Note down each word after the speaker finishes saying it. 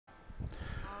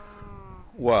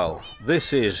Well,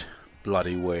 this is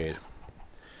bloody weird.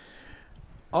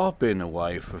 I've been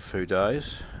away for a few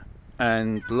days,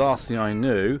 and the last thing I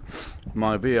knew,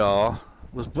 my VR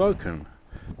was broken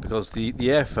because the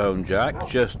earphone jack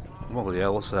just, what the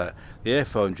hell was that? The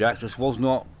earphone jack just was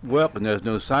not working. There's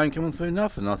no sound coming through,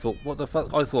 nothing. I thought, what the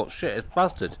fuck? I thought, shit, it's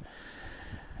busted.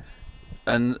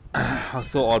 And I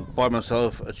thought I'd buy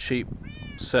myself a cheap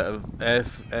set of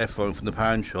earphones from the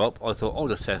pound shop. I thought I'll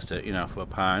just test it, you know, for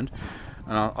 £1.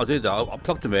 And I did that. I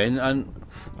plugged them in, and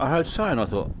I heard sound. I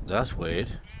thought, that's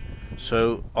weird.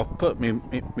 So I put my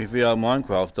VR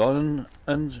Minecraft on,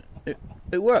 and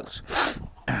it works.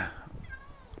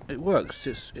 It works.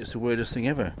 It's the weirdest thing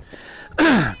ever.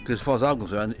 Because as far as I'm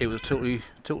concerned, it was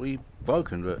totally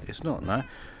broken, but it's not now.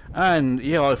 And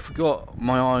yeah, I forgot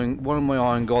one of my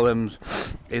iron golems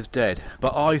is dead.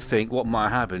 But I think what might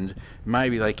have happened,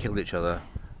 maybe they killed each other.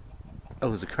 Oh,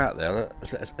 there's a cat there.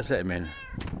 Let's let him in.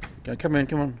 Come in,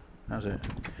 come on. How's it?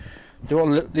 Do you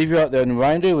want to leave you out there in the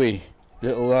rain, do we?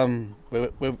 Little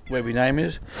where my name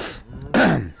is.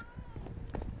 Do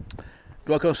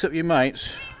I go sit with your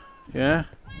mates? Yeah.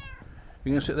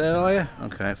 You gonna sit there, are you?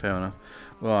 Okay, fair enough.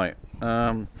 Right.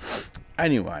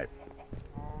 Anyway.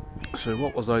 So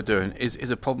what was I doing? Is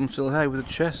a problem still here with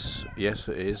the chests? Yes,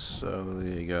 it is. So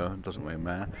there you go. It doesn't really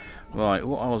matter. Right.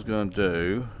 What I was going to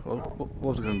do? What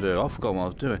was I going to do? I forgot what I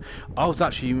was doing. I was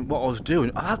actually what I was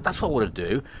doing. That's what I wanted to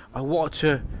do. I wanted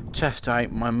to test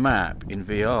out my map in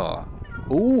VR.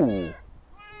 Ooh,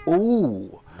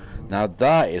 ooh. Now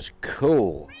that is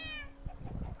cool.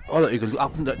 Oh look, you can look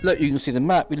up and look. You can see the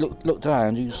map. You look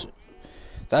down. You can see,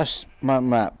 that's my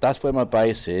map. That's where my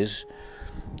base is,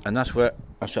 and that's where.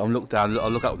 Actually, I'm look down. I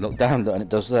look up, look down, and it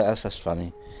does that. That's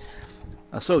funny.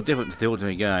 That's so different to the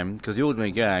ordinary game, because the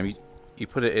ordinary game, you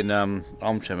put it in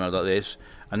armchair mode like this,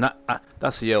 and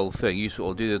that's the old thing. You sort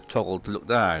of do the toggle to look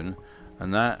down,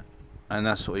 and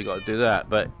that's what you got to do that.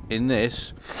 But in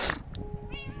this,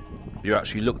 you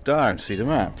actually look down to see the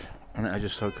map, and it's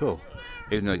just so cool.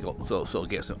 Even though you got sort of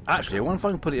gets. Actually, I wonder if I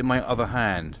can put it in my other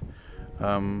hand.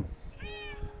 Oh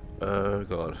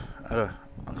God, I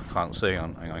can't see.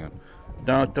 Hang on.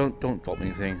 No, don't drop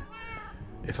anything.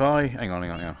 If I hang on.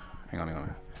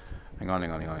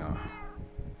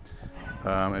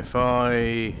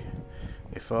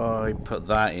 If I put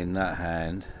that in that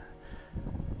hand,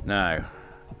 no,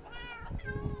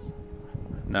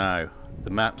 the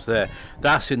map's there.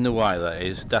 That's in the way. That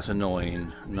is. That's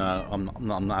annoying. No, I'm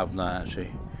not having that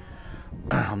actually.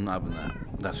 I'm not having that.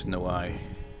 That's in the way.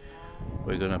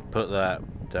 We're gonna put that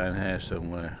down here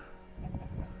somewhere.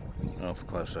 Oh, for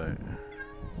Christ's sake.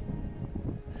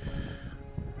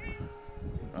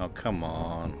 Oh, come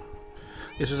on.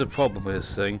 This is a problem with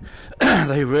this thing.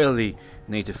 They really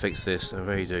need to fix this. They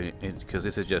really do. Because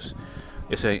this is just...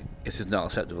 This is not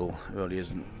acceptable. It really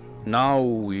isn't.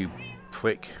 No, you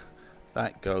prick.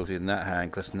 That goes in that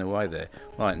hand. That's in the way there.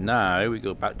 Right, now we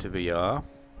go back to VR.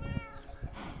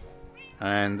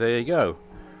 And there you go.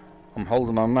 I'm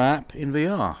holding my map in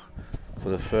VR. For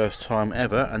the first time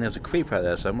ever. And there's a creeper out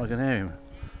there somewhere. I can hear him.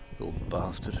 Little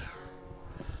bastard.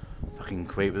 Fucking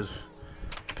creepers.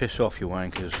 Piss off, you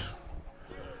wankers.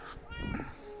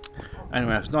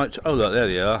 Anyway, it's night. Oh look, there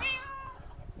they are.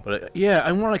 But yeah,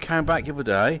 and when I came back the other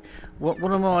day,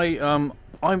 one of my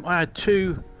I had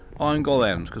 2 iron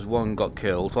golems because one got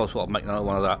killed. So I thought I'd make another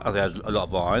one of that. As I had a lot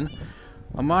of iron.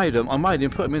 I made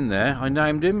him, put him in there. I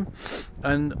named him,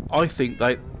 and I think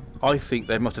they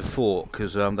must have fought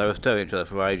because they were staring at each other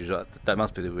for ages. That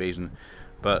must be the reason.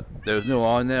 But there was no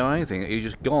iron there or anything. He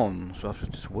just gone. So that's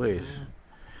just weird.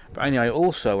 But anyway,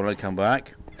 also when I come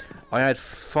back, I had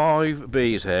 5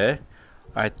 bees here.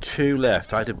 I had 2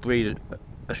 left. I had to breed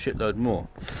a shitload more.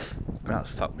 That's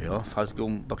fucked me off. I had to go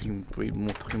and fucking breed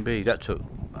more fucking bees. That took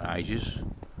ages.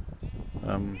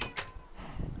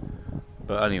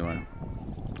 But anyway.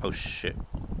 Oh shit.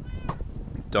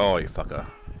 Die, fucker.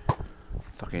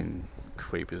 Fucking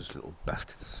creepers, little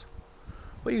bastards.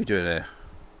 What are you doing there?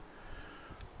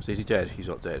 Is he dead? He's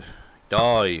not dead.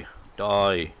 Die!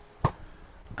 Die!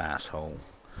 Asshole.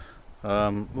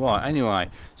 Right, anyway,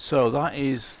 so that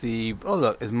is the... Oh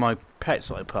look, there's my pets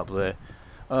that I put up there.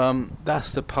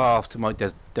 That's the path to my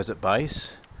desert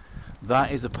base.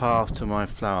 That is the path to my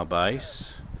flower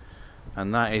base.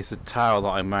 And that is the tower that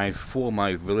I made for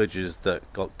my villagers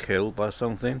that got killed by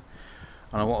something.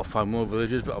 And I want to find more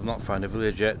villagers, but I've not found a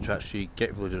village yet to actually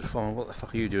get villagers from. What the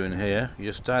fuck are you doing here?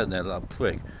 You're just standing there like a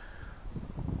prick.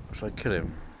 Should I kill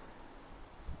him?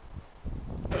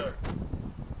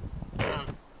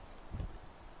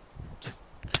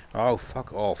 Oh,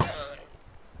 fuck off.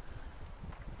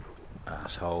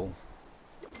 Asshole.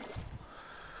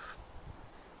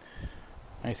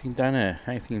 Anything down there?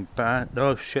 Anything bad?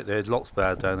 Oh shit, there's lots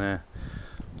bad down there.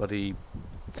 Bloody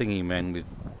thingy men with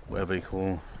whatever you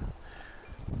call.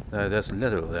 There's some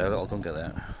leather over there. I don't get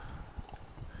that.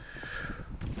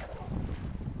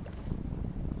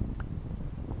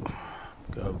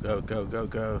 Go, go, go, go,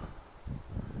 go.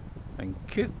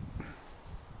 Thank you.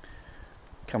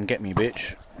 Come get me,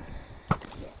 bitch.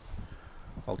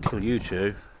 I'll kill you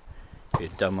two. You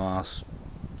dumbass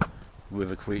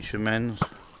river creature men.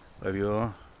 Wherever you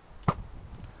are.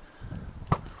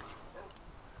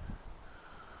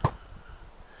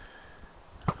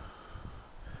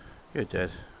 You're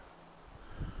dead.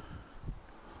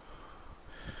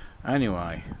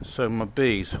 Anyway, so my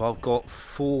bees. So I've got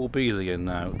 4 bees again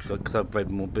now because I've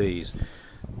bred more bees.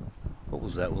 What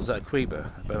was that? Was that a creeper?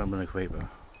 I bet I've been a creeper.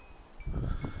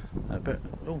 I bet.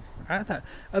 Oh, how'd that?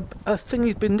 A thing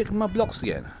has been nicking my blocks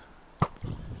again.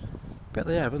 Bet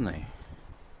they have, haven't they?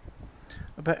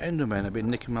 I bet Endermen have been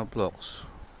nicking my blocks.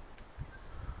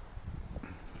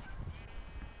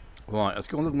 Right, let's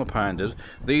go and look at my pandas.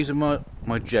 These are my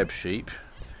Jeb sheep.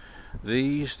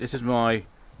 This is my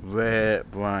rare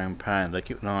brown panda.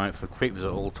 Keep an eye out for creepers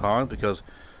at all times because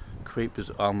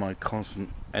creepers are my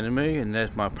constant enemy. And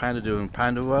there's my panda doing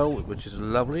panda roll, which is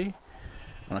lovely.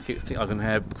 And I keep thinking I can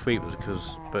have creepers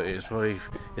but it's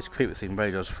creeper thing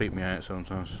really does freak me out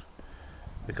sometimes.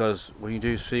 Because when you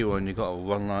do see one, you got to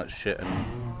run like shit and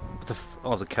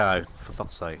the cow, for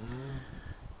fuck's sake.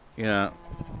 You know.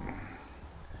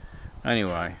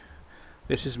 Anyway,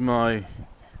 this is my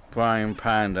brown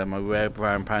panda, my rare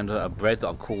brown panda that I bred that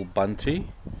I call Bunty.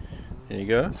 Here you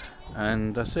go,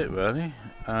 and that's it really.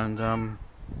 And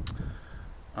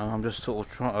I'm just sort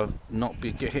of trying to not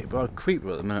get hit by a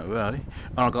creeper at the minute really.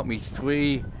 And I got me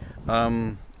 3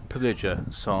 pillager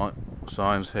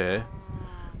signs here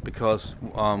because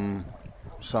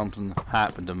something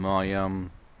happened to my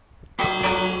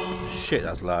shit,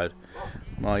 that's loud.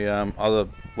 My other,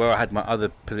 where I had my other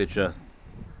pillager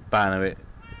banner, it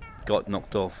got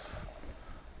knocked off,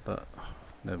 but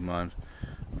never mind.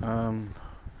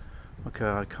 Okay,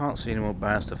 I can't see any more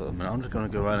bad stuff at the minute. I'm just going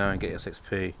to go right now and get this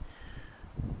XP,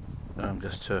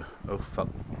 just to, oh fuck,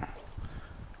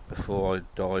 before I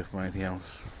die from anything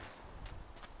else.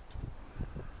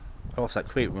 Oh, what's that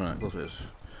creep, wasn't it? What's this?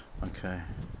 Okay.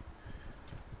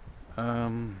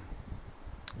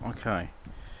 Okay.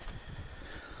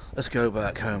 Let's go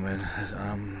back home then.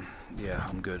 Yeah,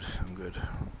 I'm good.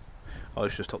 I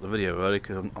should stop the video really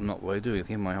because I'm not really doing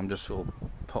anything. I'm just sort of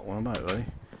pottering about really.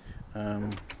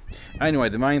 Anyway,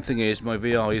 the main thing is my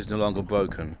VR is no longer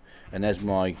broken, and there's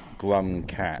my glum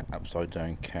cat, upside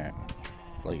down cat,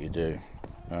 like you do.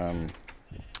 Okay.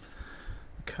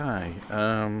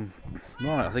 Right,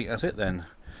 I think that's it then.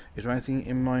 Is there anything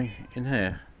in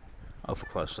here? Oh, for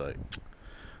Christ's sake.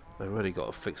 They've already got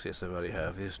to fix this, they already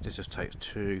have. This just takes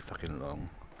too fucking long.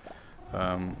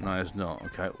 No, it's not.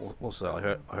 Okay, what's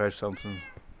that? I heard something.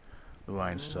 The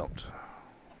rain stopped.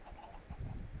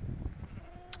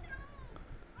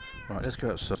 Right, let's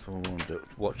go outside.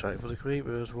 Watch out for the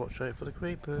creepers, watch out for the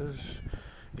creepers.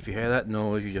 If you hear that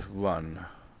noise, you just run.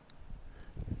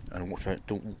 And watch out,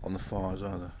 don't walk on the fires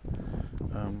either.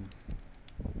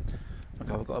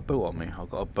 Okay, I've got a boat on me. I've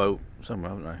got a boat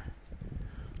somewhere, haven't I?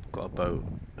 Got a boat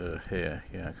here.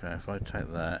 Yeah, okay, if I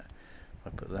take that, if I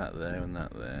put that there and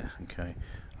that there, okay,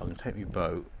 I can take my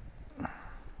boat and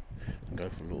go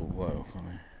for a little while, can't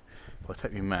I? If I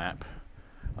take my map,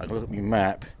 I can look at my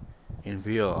map in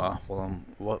VR while I'm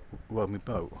riding my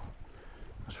boat.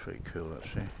 That's pretty cool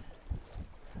actually.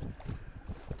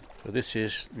 So this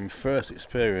is my first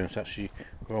experience actually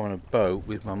riding a boat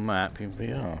with my map in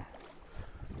VR.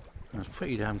 That's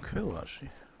pretty damn cool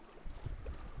actually.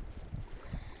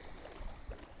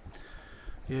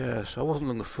 Yeah, so I wasn't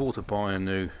looking forward to buying a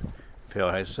new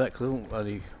VR headset because I don't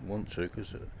really want to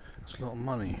because it's a lot of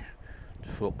money to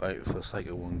flop out for the sake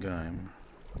of one game.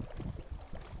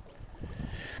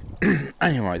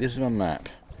 Anyway, this is my map,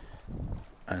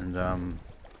 and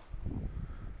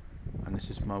this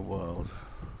is my world,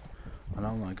 and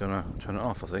I'm not gonna turn it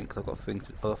off. I think 'cause I've got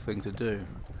other things to do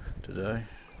today.